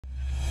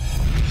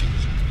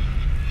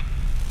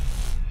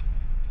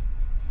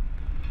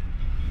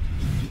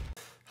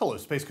Hello,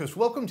 Space Coast.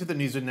 Welcome to the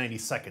News in 90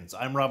 Seconds.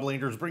 I'm Rob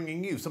Landers,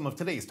 bringing you some of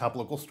today's top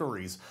local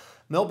stories.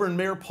 Melbourne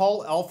Mayor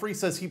Paul Alfrey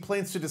says he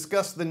plans to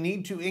discuss the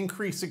need to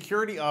increase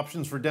security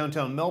options for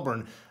downtown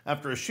Melbourne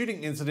after a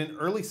shooting incident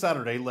early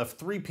Saturday left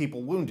 3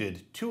 people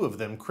wounded, 2 of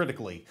them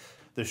critically.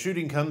 The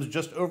shooting comes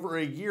just over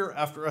a year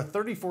after a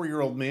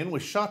 34-year-old man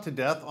was shot to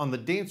death on the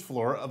dance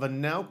floor of a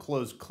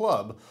now-closed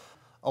club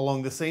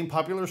along the same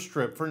popular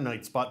strip for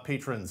night spot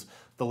patrons.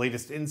 The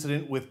latest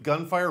incident with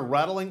gunfire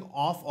rattling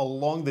off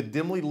along the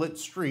dimly lit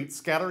street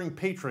scattering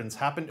patrons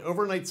happened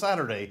overnight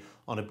Saturday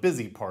on a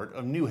busy part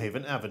of New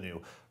Haven Avenue.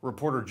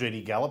 Reporter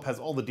JD Gallup has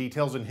all the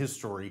details in his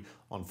story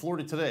on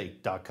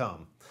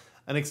FloridaToday.com.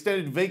 An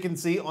extended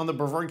vacancy on the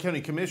Brevard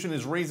County Commission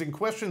is raising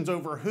questions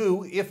over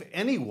who, if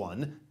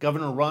anyone,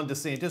 Governor Ron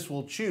DeSantis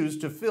will choose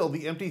to fill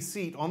the empty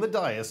seat on the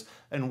dais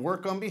and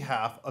work on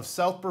behalf of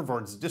South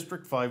Brevard's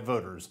District 5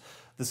 voters.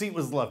 The seat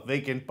was left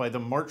vacant by the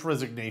March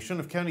resignation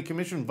of County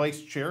Commission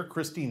Vice Chair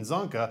Christine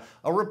Zonka,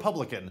 a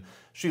Republican.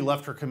 She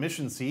left her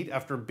commission seat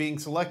after being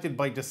selected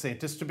by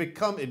DeSantis to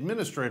become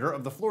administrator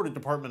of the Florida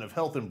Department of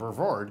Health in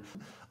Brevard,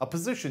 a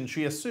position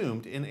she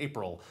assumed in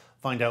April.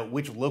 Find out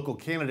which local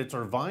candidates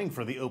are vying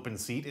for the open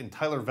seat in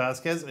Tyler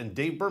Vasquez and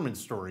Dave Berman's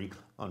story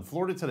on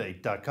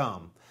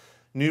FloridaToday.com.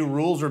 New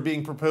rules are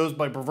being proposed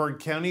by Brevard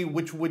County,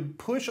 which would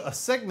push a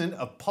segment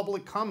of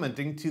public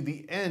commenting to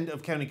the end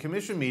of county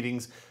commission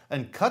meetings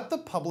and cut the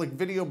public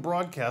video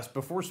broadcast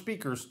before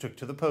speakers took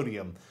to the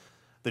podium.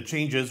 The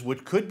changes,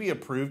 which could be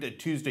approved at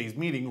Tuesday's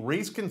meeting,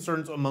 raised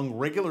concerns among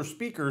regular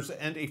speakers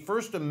and a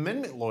First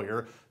Amendment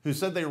lawyer who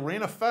said they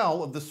ran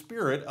afoul of the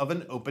spirit of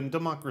an open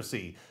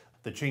democracy.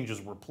 The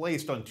changes were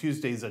placed on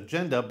Tuesday's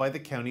agenda by the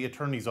county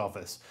attorney's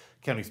office.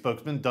 County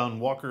spokesman Don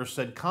Walker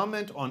said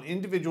comment on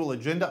individual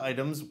agenda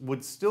items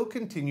would still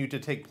continue to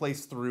take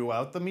place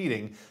throughout the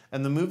meeting,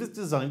 and the move is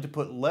designed to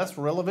put less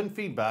relevant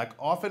feedback,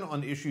 often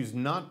on issues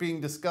not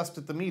being discussed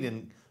at the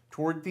meeting,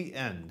 toward the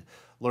end.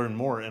 Learn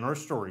more in our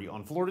story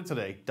on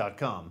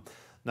FloridaToday.com.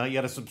 Not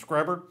yet a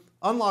subscriber?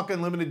 Unlock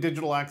unlimited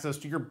digital access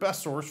to your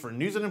best source for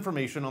news and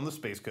information on the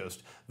Space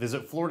Coast.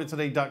 Visit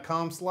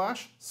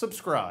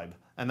FloridaToday.com/subscribe.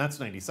 And that's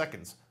 90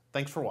 seconds.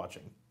 Thanks for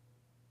watching.